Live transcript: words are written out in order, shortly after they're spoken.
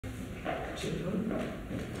Good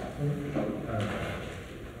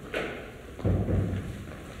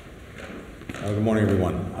morning,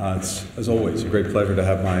 everyone. It's, as always, a great pleasure to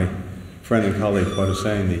have my friend and colleague, Fuad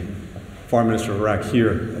Hussein, the Foreign Minister of Iraq,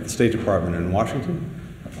 here at the State Department in Washington.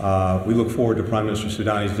 We look forward to Prime Minister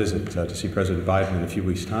Soudani's visit to see President Biden in a few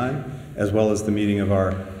weeks' time, as well as the meeting of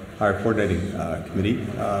our Higher Coordinating Committee,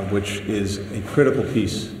 which is a critical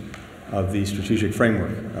piece of the strategic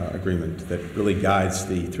framework agreement that really guides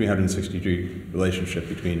the 360-degree relationship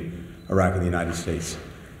between Iraq and the United States.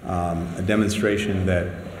 A demonstration that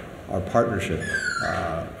our partnership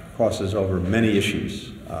crosses over many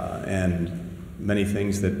issues and many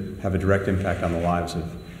things that have a direct impact on the lives of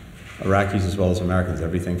Iraqis as well as Americans,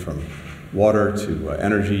 everything from water to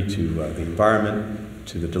energy to the environment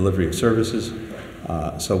to the delivery of services.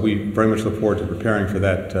 So we very much look forward to preparing for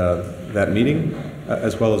that meeting,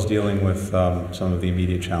 as well as dealing with some of the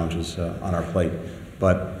immediate challenges on our plate.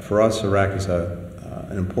 But for us, Iraq is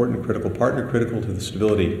an important, critical partner, critical to the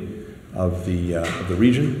stability of the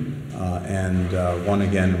region, and one,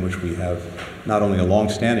 again, in which we have not only a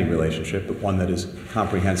long-standing relationship, but one that is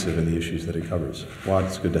comprehensive in the issues that it covers. Fuad,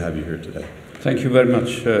 it's good to have you here today. Thank you very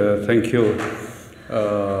much. Thank you,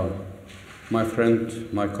 my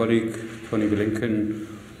friend, my colleague, Tony Blinken.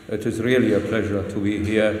 It is really a pleasure to be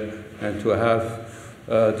here and to have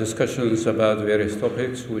discussions about various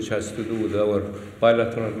topics which has to do with our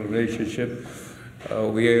bilateral relationship.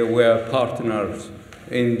 We were partners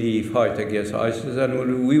in the fight against ISIS,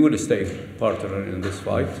 and we will stay partner in this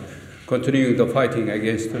fight. Continuing the fighting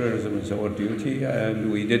against terrorism is our duty,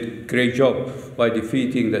 and we did a great job by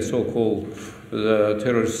defeating the so-called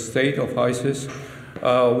terrorist state of ISIS.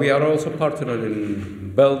 We are also partner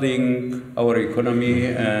in building our economy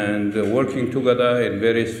and working together in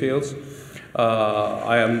various fields.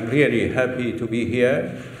 I am really happy to be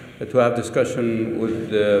here to have discussion with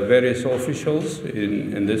various officials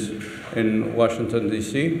in Washington,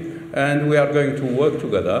 D.C., and we are going to work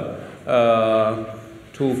together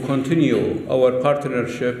to continue our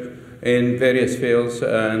partnership in various fields,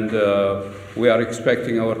 and we are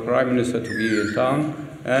expecting our Prime Minister to be in town,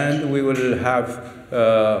 and we will have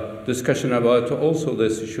discussion about also the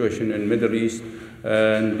situation in the Middle East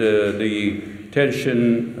and the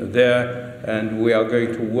tension there, and we are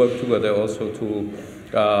going to work together also to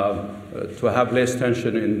have less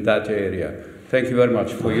tension in that area. Thank you very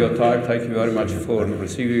much for your time. Thank you very much for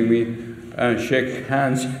receiving me, and shake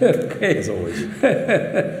hands. Okay. As always.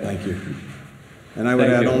 Thank you. And I would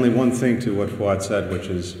add only one thing to what Fuad said, which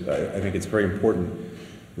is I think it's very important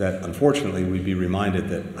that, unfortunately, we be reminded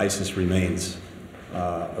that ISIS remains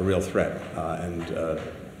a real threat. And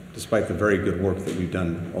despite the very good work that we've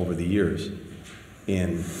done over the years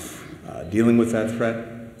in dealing with that threat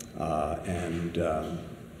and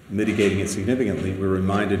mitigating it significantly, we're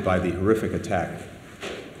reminded by the horrific attack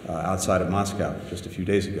outside of Moscow just a few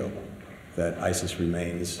days ago that ISIS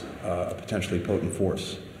remains a potentially potent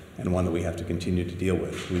force and one that we have to continue to deal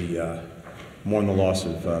with. We mourn the loss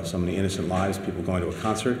of so many innocent lives, people going to a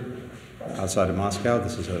concert outside of Moscow.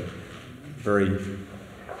 This is a very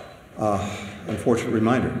unfortunate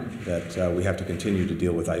reminder that we have to continue to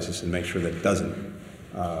deal with ISIS and make sure that it doesn't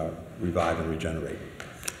revive and regenerate.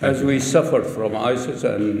 As we suffered from ISIS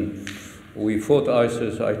and we fought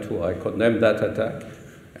ISIS, I condemn that attack.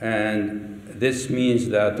 And this means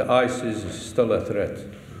that ISIS is still a threat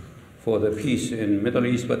for the peace in the Middle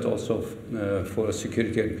East, but also for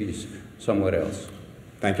security and peace somewhere else.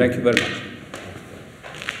 Thank you. Thank you very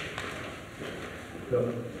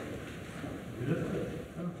much.